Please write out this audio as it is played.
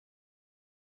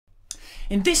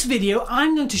In this video,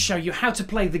 I'm going to show you how to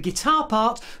play the guitar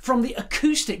part from the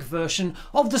acoustic version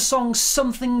of the song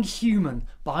Something Human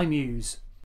by Muse.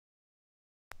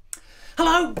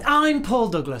 Hello, I'm Paul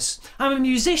Douglas. I'm a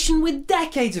musician with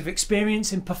decades of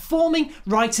experience in performing,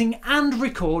 writing and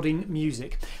recording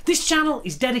music. This channel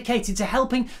is dedicated to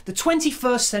helping the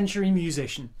 21st century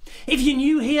musician. If you're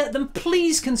new here, then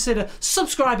please consider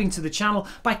subscribing to the channel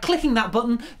by clicking that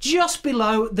button just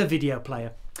below the video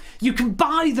player. You can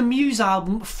buy the Muse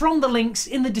album from the links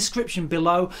in the description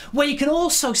below, where you can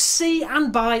also see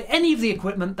and buy any of the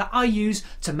equipment that I use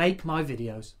to make my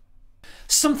videos.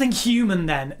 Something Human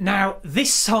then. Now,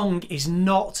 this song is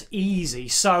not easy,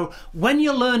 so when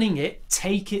you're learning it,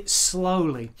 take it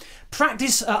slowly.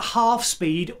 Practice at half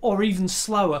speed or even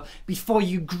slower before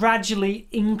you gradually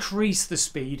increase the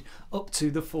speed up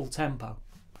to the full tempo.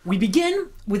 We begin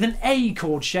with an A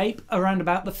chord shape around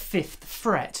about the 5th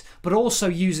fret, but also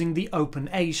using the open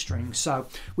A string. So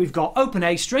we've got open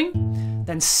A string,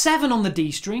 then 7 on the D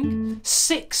string,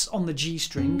 6 on the G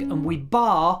string, and we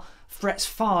bar frets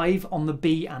 5 on the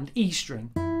B and E string.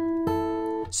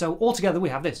 So altogether we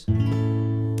have this.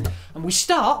 And we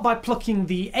start by plucking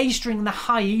the A string and the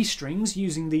high E strings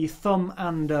using the thumb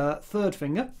and third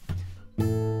finger.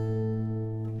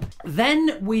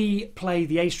 Then we play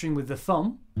the A string with the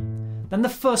thumb, then the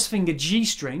first finger G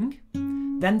string,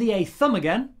 then the A thumb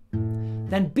again,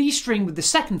 then B string with the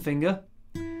second finger,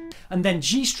 and then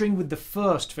G string with the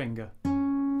first finger.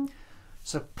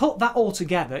 So put that all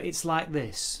together, it's like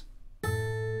this.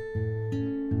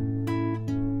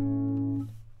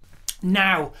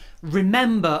 Now,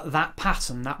 remember that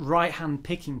pattern, that right hand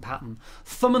picking pattern.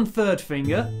 Thumb and third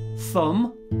finger,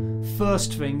 thumb,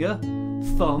 first finger,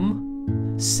 thumb,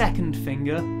 second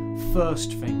finger,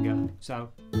 first finger. So,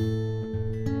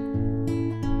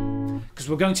 because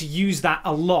we're going to use that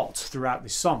a lot throughout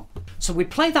this song. So we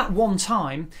play that one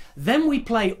time, then we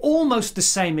play almost the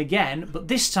same again, but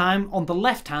this time on the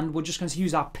left hand we're just going to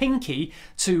use our pinky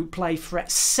to play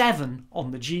fret 7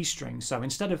 on the G string. So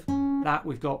instead of that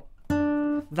we've got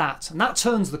that, and that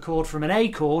turns the chord from an A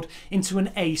chord into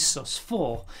an A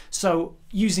sus4. So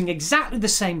using exactly the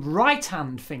same right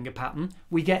hand finger pattern,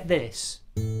 we get this.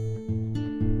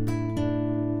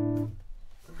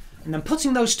 And then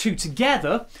putting those two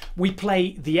together, we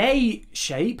play the A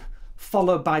shape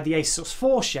followed by the A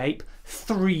sus4 shape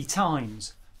 3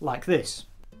 times, like this.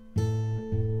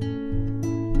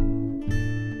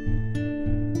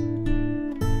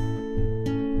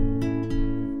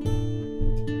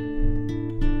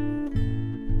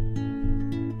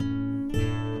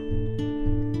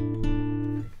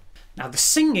 Now the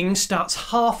singing starts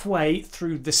halfway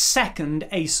through the second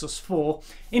A sus4,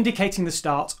 indicating the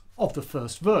start of the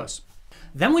first verse.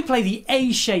 Then we play the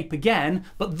A shape again,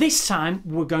 but this time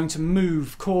we're going to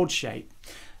move chord shape.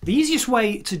 The easiest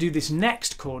way to do this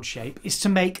next chord shape is to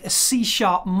make a C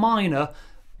sharp minor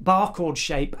bar chord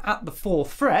shape at the 4th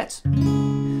fret,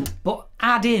 but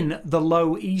add in the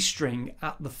low E string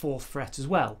at the 4th fret as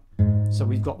well. So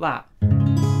we've got that.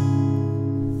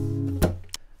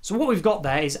 So what we've got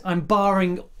there is I'm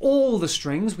barring all the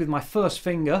strings with my first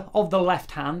finger of the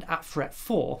left hand at fret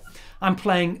 4. I'm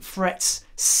playing frets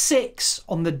 6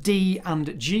 on the D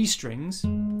and G strings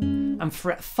and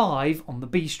fret 5 on the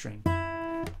B string.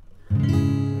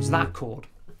 There's that chord.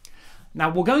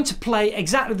 Now we're going to play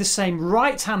exactly the same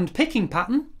right hand picking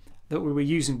pattern that we were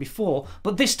using before,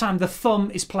 but this time the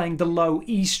thumb is playing the low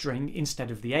E string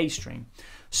instead of the A string.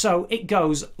 So it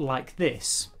goes like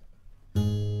this.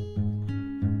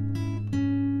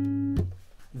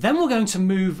 Then we're going to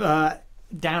move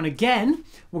down again.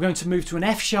 We're going to move to an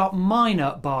F sharp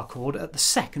minor bar chord at the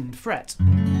 2nd fret.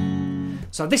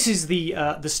 So this is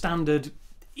the standard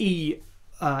E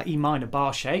minor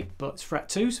bar shape, but it's fret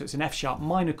 2, so it's an F sharp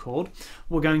minor chord.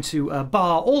 We're going to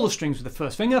bar all the strings with the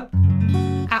first finger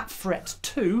at fret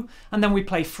 2, and then we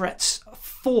play frets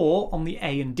 4 on the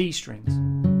A and D strings.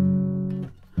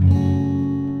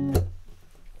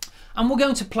 And we're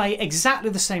going to play exactly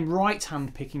the same right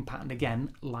hand picking pattern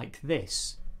again, like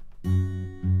this.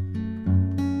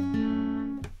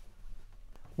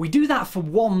 We do that for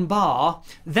 1 bar,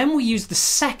 then we use the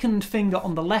second finger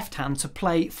on the left hand to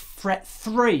play fret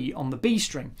 3 on the B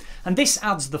string, and this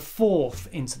adds the 4th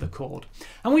into the chord.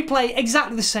 And we play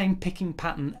exactly the same picking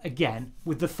pattern again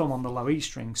with the thumb on the low E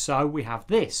string, so we have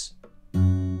this.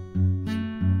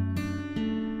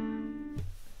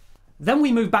 Then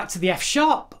we move back to the F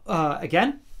sharp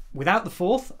again, without the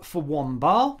 4th, for 1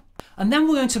 bar. And then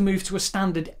we're going to move to a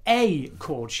standard A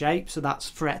chord shape, so that's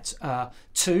fret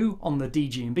 2 on the D,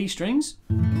 G and B strings.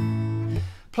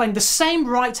 playing the same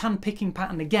right hand picking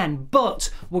pattern again, but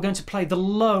we're going to play the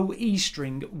low E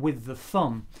string with the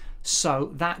thumb.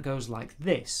 So that goes like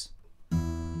this.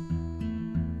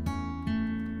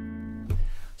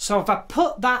 So if I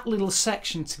put that little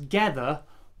section together,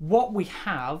 what we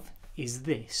have is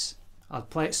this. I'll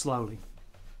play it slowly.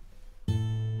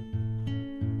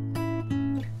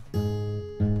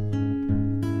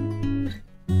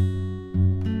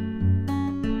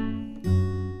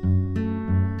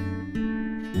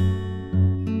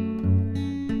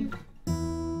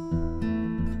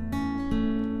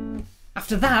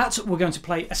 After that, we're going to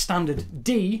play a standard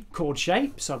D chord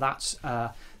shape. So that's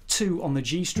 2 on the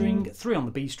G string, 3 on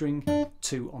the B string,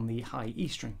 2 on the high E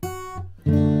string.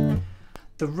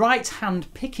 The right hand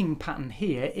picking pattern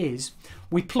here is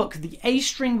we pluck the A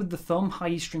string with the thumb, high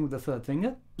E string with the third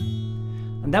finger,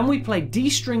 and then we play D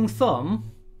string thumb,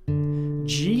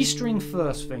 G string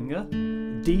first finger,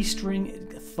 D string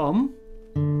thumb,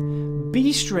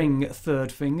 B string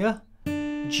third finger,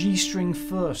 G string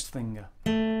first finger.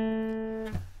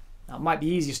 Now, it might be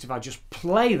easiest if I just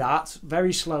play that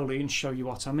very slowly and show you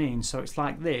what I mean. So it's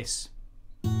like this.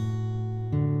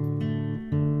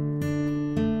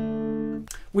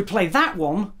 We play that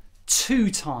one 2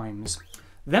 times.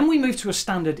 Then we move to a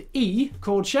standard E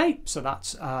chord shape. So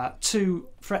that's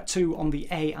fret 2 on the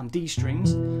A and D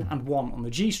strings and 1 on the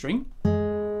G string.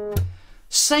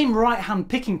 Same right hand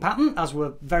picking pattern as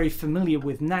we're very familiar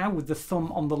with now, with the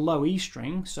thumb on the low E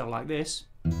string. So like this.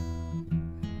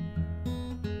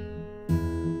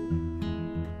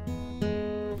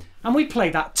 And we play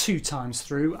that 2 times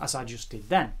through, as I just did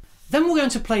then. Then we're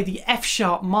going to play the F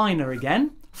sharp minor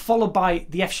again, followed by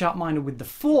the F sharp minor with the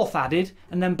 4th added,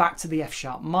 and then back to the F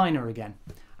sharp minor again.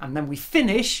 And then we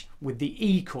finish with the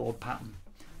E chord pattern.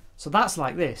 So that's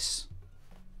like this.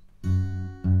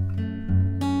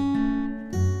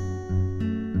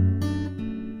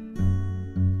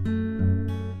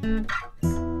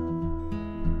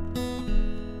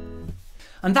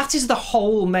 And that is the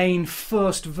whole main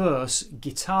first verse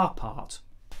guitar part.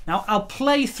 Now I'll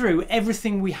play through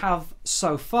everything we have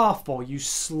so far for you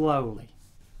slowly.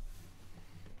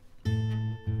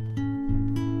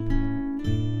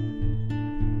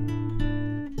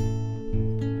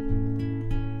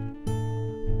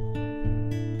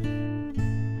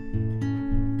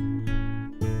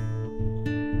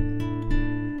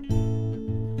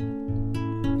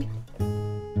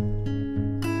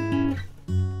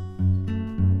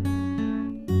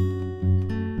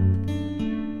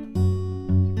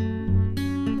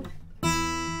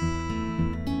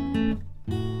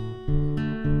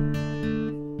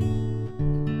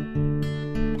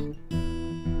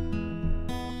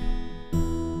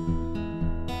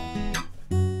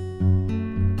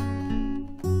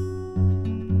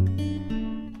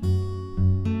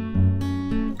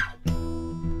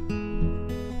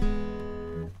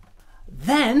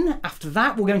 Then, after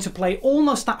that, we're going to play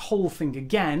almost that whole thing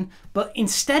again, but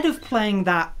instead of playing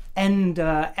that end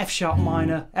F sharp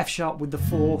minor, F sharp with the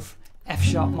 4th, F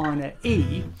sharp minor,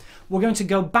 E, we're going to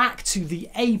go back to the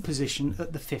A position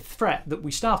at the 5th fret that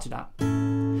we started at.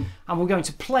 And we're going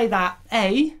to play that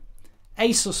A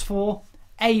sus4,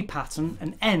 A pattern,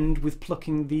 and end with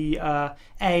plucking the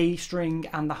A string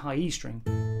and the high E string,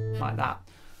 like that.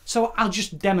 So I'll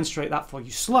just demonstrate that for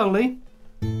you slowly.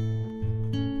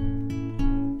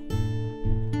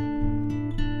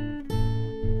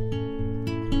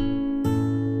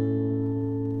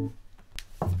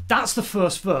 That's the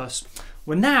first verse.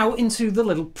 We're now into the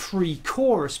little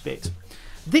pre-chorus bit.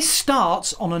 This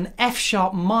starts on an F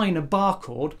sharp minor bar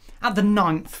chord at the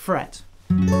 9th fret.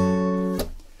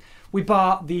 We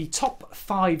bar the top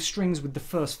 5 strings with the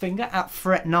first finger at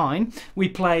fret 9. We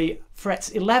play frets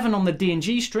 11 on the D and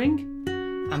G string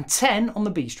and 10 on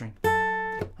the B string.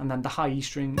 And then the high E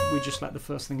string, we just let the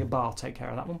first finger bar take care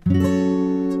of that one.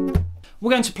 We're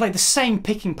going to play the same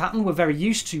picking pattern we're very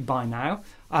used to by now,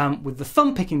 with the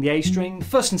thumb picking the A string,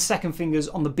 first and second fingers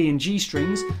on the B and G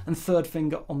strings, and third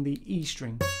finger on the E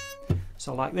string.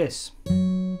 So like this.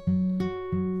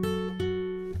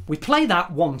 We play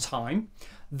that 1 time,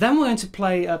 then we're going to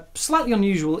play a slightly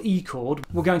unusual E chord.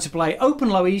 We're going to play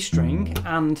open low E string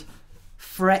and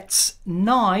frets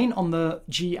 9 on the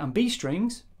G and B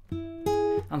strings,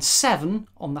 and 7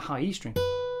 on the high E string.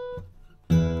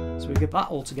 So we get that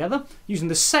all together. Using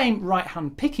the same right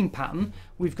hand picking pattern,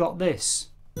 we've got this.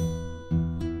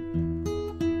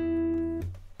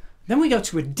 Then we go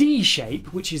to a D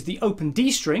shape, which is the open D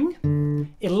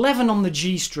string, 11 on the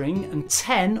G string and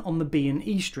 10 on the B and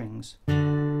E strings.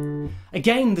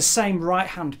 Again, the same right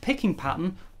hand picking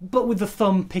pattern, but with the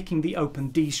thumb picking the open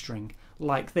D string,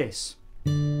 like this.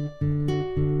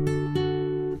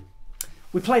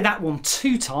 We play that one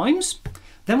 2 times.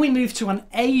 Then we move to an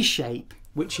A shape,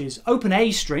 which is open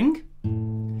A string,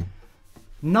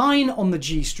 9 on the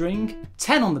G string,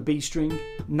 10 on the B string,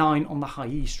 9 on the high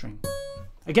E string.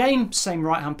 Again, same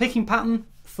right hand picking pattern,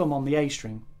 thumb on the A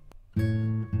string.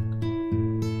 And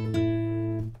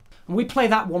we play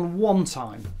that one 1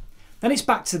 time. Then it's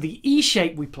back to the E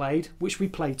shape we played, which we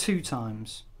play 2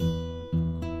 times.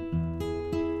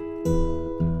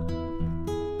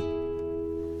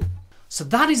 So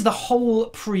that is the whole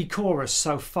pre-chorus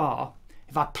so far.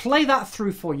 If I play that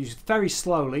through for you very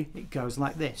slowly, it goes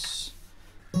like this.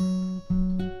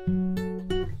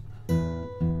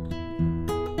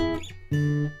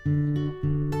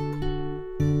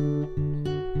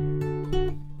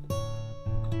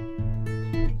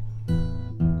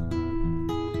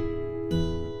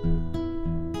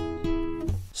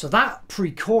 So that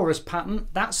pre-chorus pattern,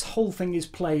 that whole thing is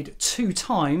played 2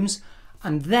 times,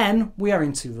 and then we are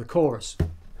into the chorus.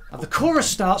 Now, the chorus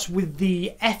starts with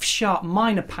the F sharp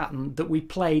minor pattern that we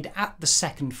played at the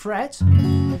 2nd fret.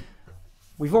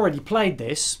 We've already played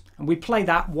this, and we play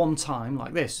that 1 time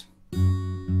like this.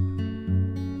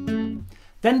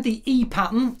 Then the E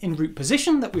pattern in root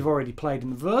position that we've already played in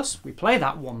the verse, we play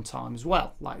that 1 time as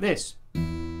well, like this.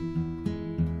 And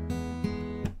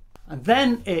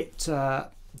then it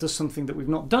does something that we've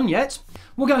not done yet.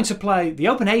 We're going to play the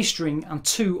open A string and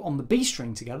 2 on the B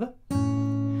string together,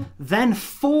 then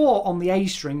 4 on the A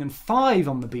string and 5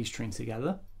 on the B string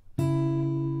together.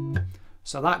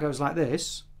 So that goes like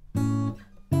this.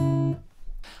 And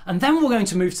then we're going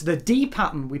to move to the D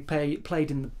pattern we played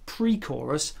in the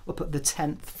pre-chorus up at the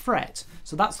 10th fret.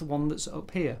 So that's the one that's up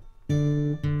here.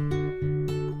 And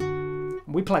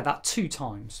we play that 2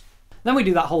 times. Then we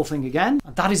do that whole thing again,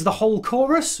 and that is the whole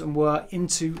chorus, and we're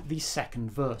into the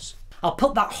 2nd verse. I'll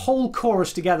put that whole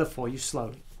chorus together for you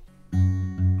slowly.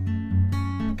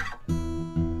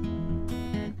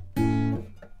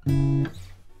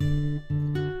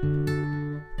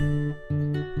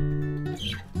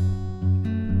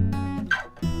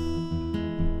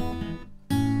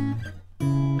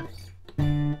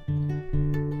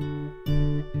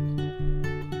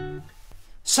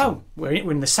 So, we're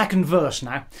in the 2nd verse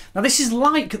now. Now this is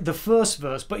like the 1st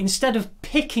verse, but instead of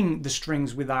picking the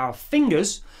strings with our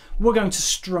fingers, we're going to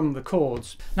strum the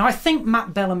chords. Now I think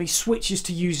Matt Bellamy switches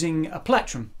to using a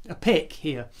plectrum, a pick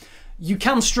here. You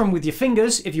can strum with your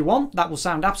fingers if you want, that will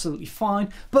sound absolutely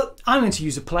fine, but I'm going to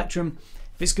use a plectrum.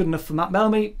 If it's good enough for Matt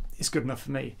Bellamy, it's good enough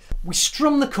for me. We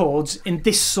strum the chords in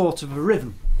this sort of a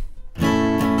rhythm.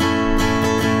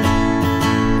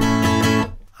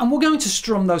 And we're going to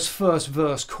strum those 1st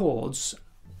verse chords.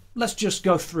 Let's just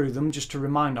go through them just to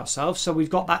remind ourselves. So we've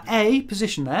got that A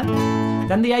position there,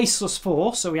 then the A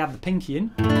sus4, so we have the pinky in,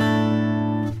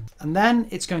 and then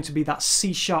it's going to be that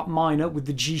C sharp minor with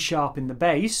the G sharp in the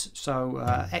bass. So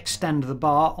extend the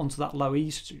bar onto that low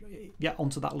E,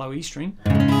 onto that low E string.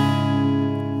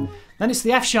 Then it's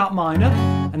the F sharp minor,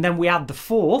 and then we add the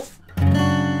 4th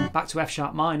back to F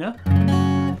sharp minor,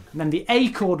 and then the A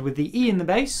chord with the E in the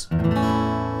bass.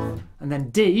 And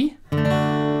then D,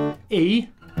 E,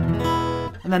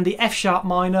 and then the F sharp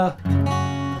minor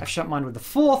with the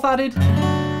 4th added,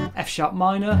 F sharp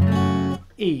minor,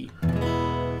 E.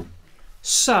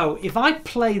 So if I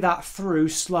play that through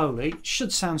slowly, it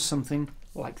should sound something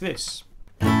like this.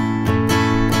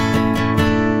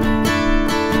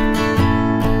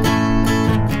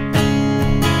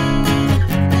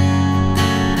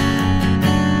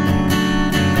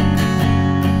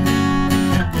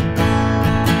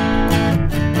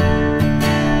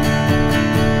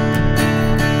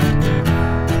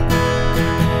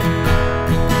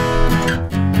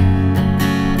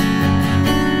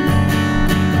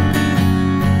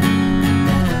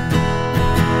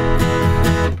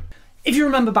 If you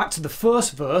remember back to the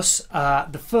 1st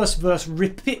verse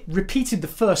repeated the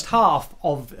 1st half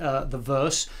of the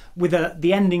verse with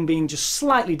the ending being just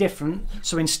slightly different.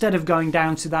 So instead of going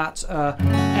down to that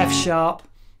F sharp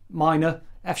minor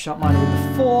with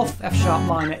the 4th, F sharp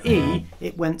minor, E,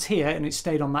 it went here and it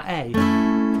stayed on that A,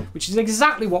 which is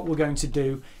exactly what we're going to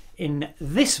do in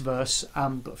this verse,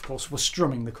 but of course we're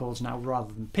strumming the chords now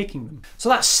rather than picking them. So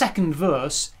that 2nd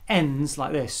verse ends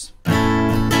like this.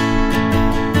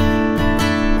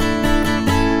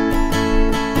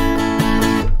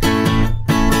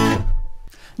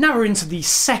 Now we're into the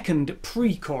 2nd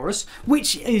pre-chorus,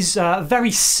 which is very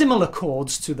similar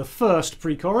chords to the 1st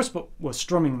pre-chorus, but we're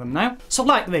strumming them now. So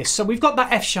like this, so we've got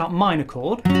that F sharp minor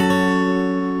chord.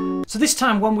 So this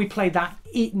time when we play that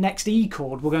next E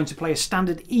chord, we're going to play a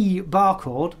standard E bar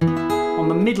chord on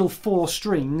the middle 4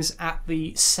 strings at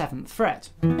the 7th fret.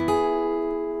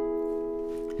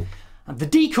 And And the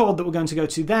D chord that we're going to go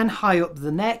to then, high up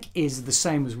the neck, is the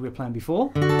same as we were playing before.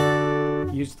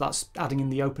 That's adding in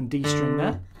the open D string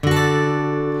there.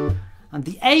 And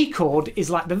the A chord is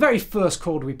like the very first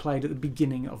chord we played at the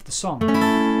beginning of the song.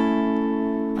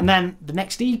 And then the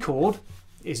next E chord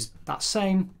is that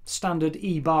same standard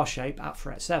E bar shape at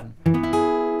fret 7.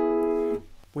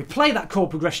 We play that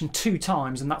chord progression 2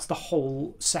 times, and that's the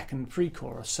whole second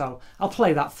pre-chorus. So I'll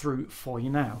play that through for you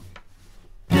now.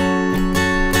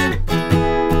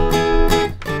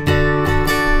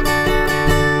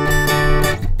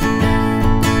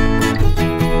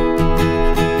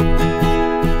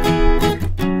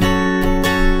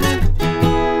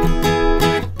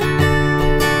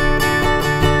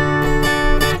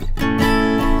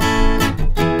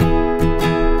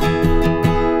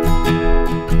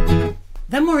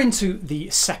 Then we're into the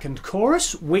second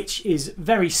chorus, which is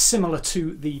very similar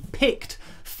to the picked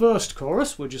first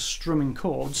chorus. We're just strumming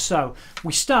chords. So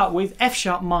we start with F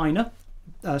sharp minor,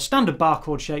 standard bar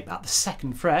chord shape at the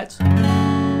 2nd fret,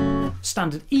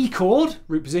 standard E chord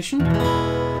root position,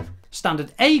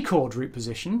 standard A chord root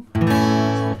position.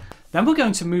 Then we're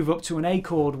going to move up to an A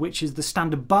chord, which is the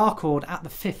standard bar chord at the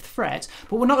 5th fret,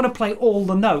 but we're not going to play all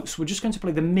the notes. We're just going to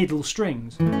play the middle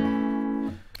strings.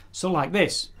 So like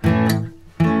this.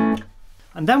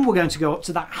 And then we're going to go up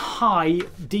to that high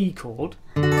D chord,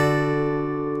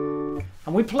 and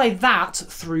we play that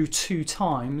through 2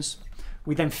 times.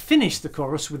 We then finish the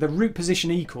chorus with a root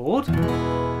position E chord,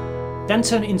 then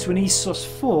turn it into an E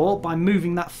sus4 by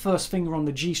moving that first finger on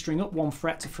the G string up 1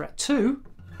 fret to fret 2,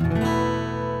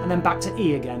 and then back to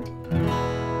E again.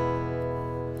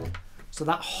 So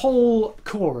that whole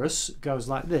chorus goes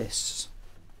like this.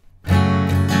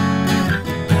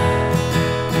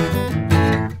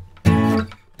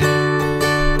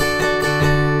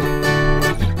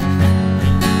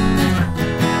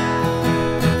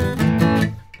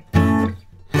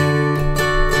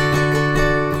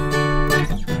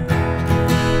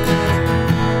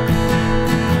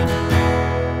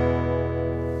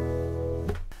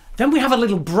 Then we have a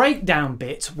little breakdown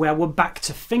bit where we're back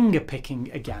to finger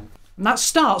picking again. And that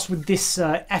starts with this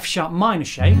F sharp minor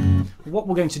shape. What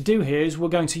we're going to do here is we're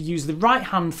going to use the right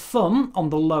hand thumb on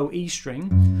the low E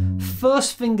string,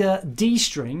 first finger D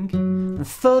string, and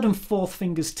 3rd and 4th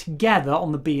fingers together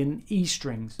on the B and E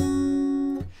strings.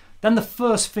 Then the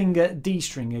first finger D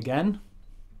string again.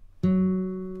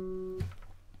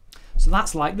 So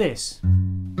that's like this.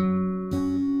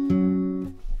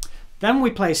 Then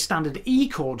we play a standard E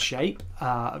chord shape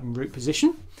in root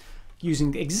position,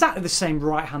 using exactly the same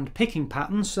right hand picking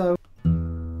pattern. So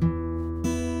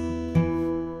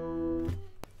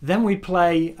then we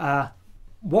play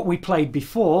what we played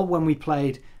before when we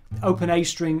played open A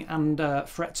string and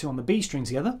fret 2 on the B string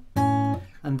together,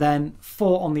 and then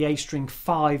 4 on the A string,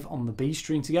 5 on the B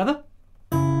string together.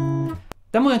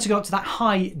 Then we're going to go up to that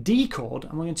high D chord,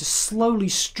 and we're going to slowly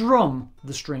strum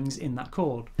the strings in that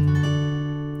chord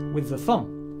with the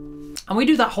thumb. And we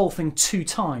do that whole thing 2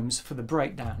 times for the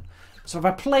breakdown. So if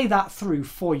I play that through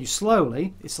for you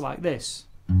slowly, it's like this.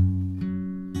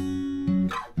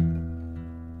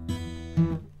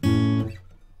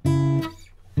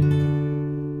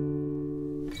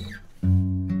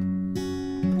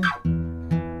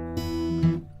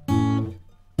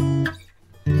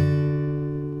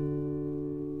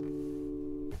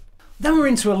 Then we're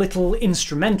into a little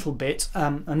instrumental bit,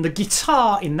 and the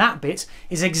guitar in that bit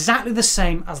is exactly the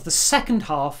same as the second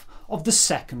half of the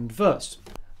second verse.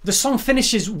 The song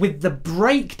finishes with the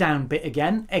breakdown bit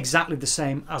again, exactly the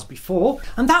same as before,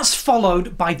 and that's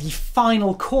followed by the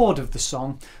final chord of the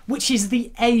song, which is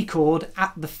the A chord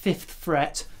at the 5th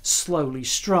fret, slowly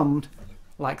strummed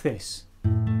like this.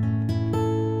 And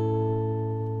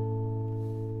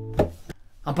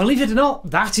believe it or not,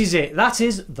 that is it. That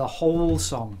is the whole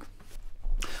song.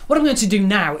 What I'm going to do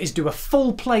now is do a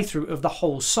full playthrough of the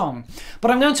whole song,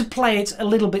 but I'm going to play it a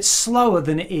little bit slower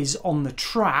than it is on the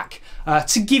track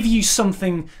to give you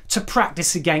something to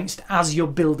practice against as you're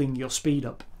building your speed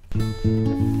up.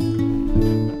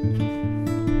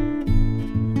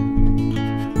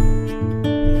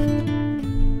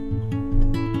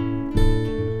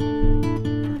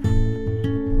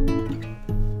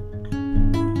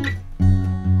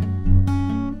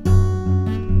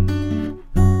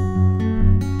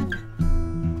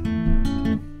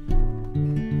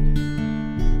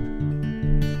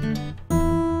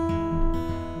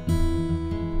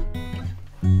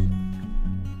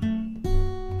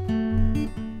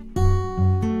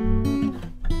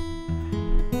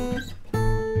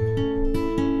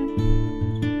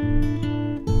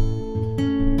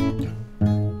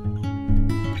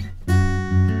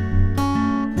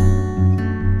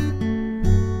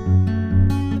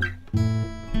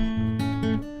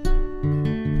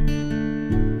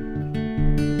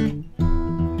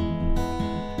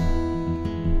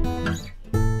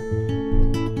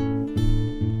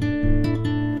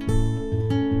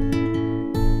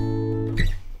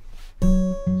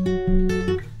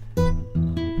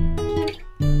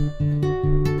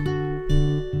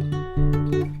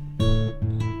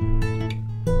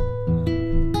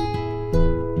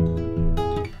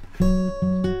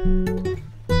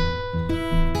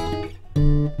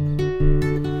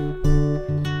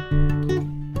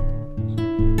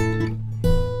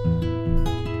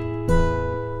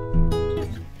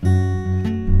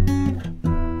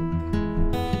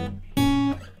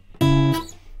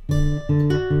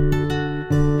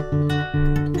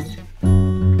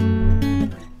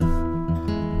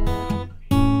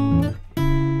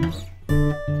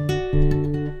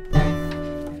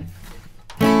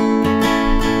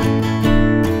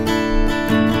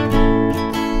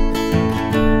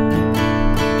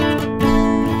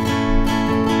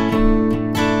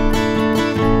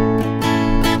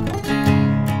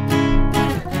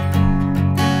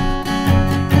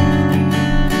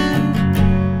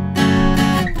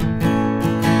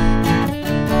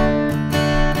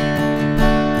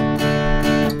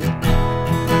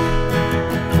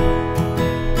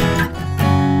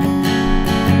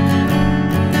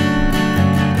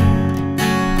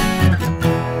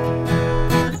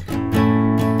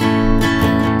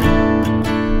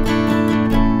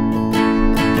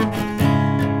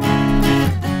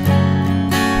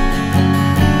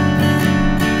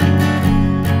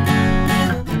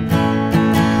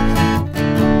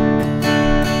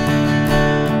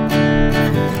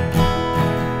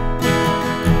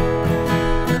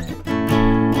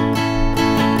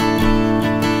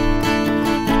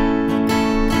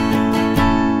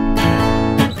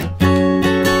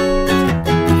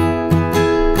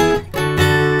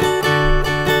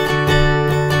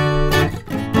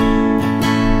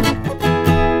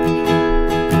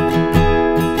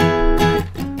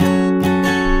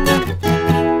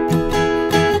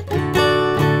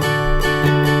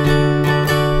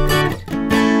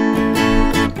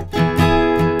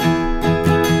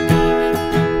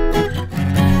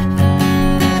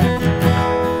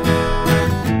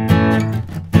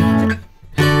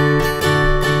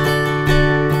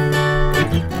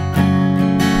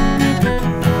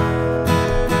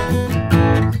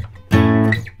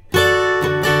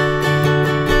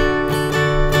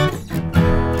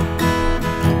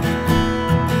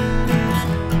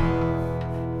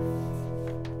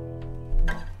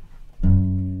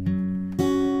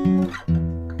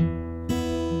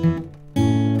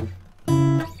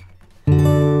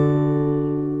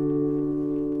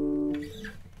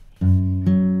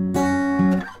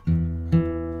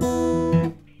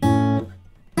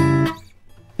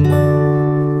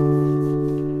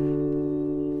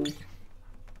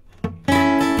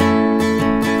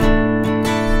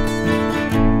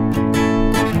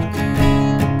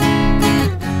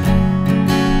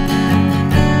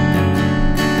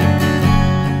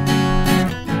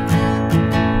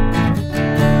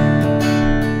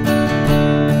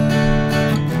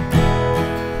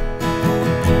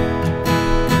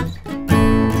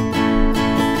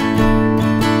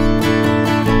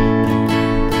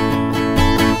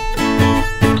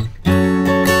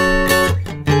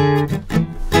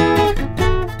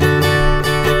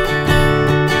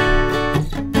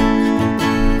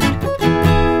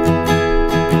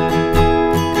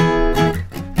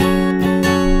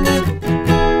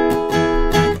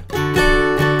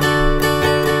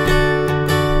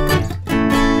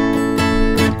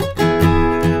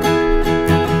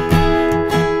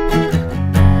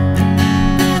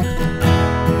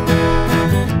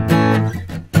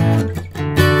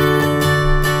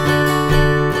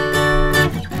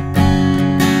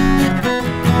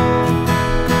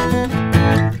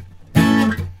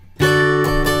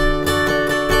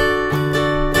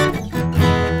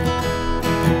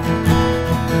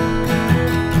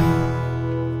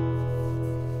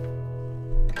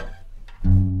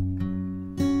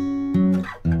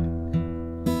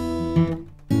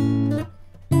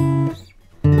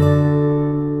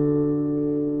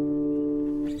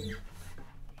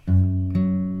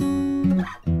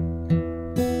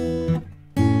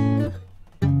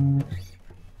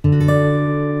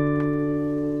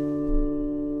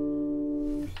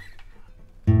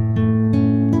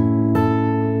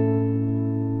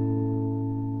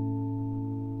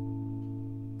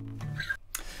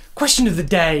 Question of the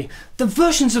day. The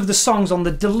versions of the songs on the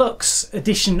deluxe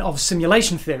edition of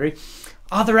Simulation Theory,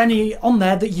 are there any on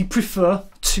there that you prefer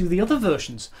to the other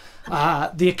versions?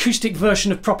 The acoustic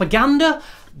version of Propaganda,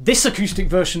 this acoustic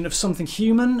version of Something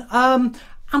Human, and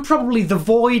probably The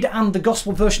Void and the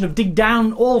gospel version of Dig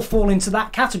Down all fall into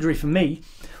that category for me.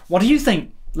 What do you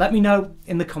think? Let me know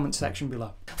in the comment section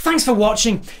below. Thanks for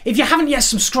watching. If you haven't yet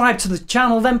subscribed to the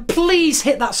channel, then please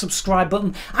hit that subscribe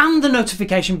button and the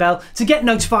notification bell to get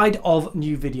notified of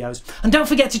new videos. And don't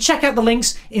forget to check out the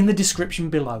links in the description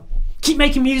below. Keep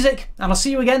making music, and I'll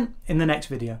see you again in the next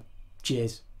video.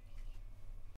 Cheers.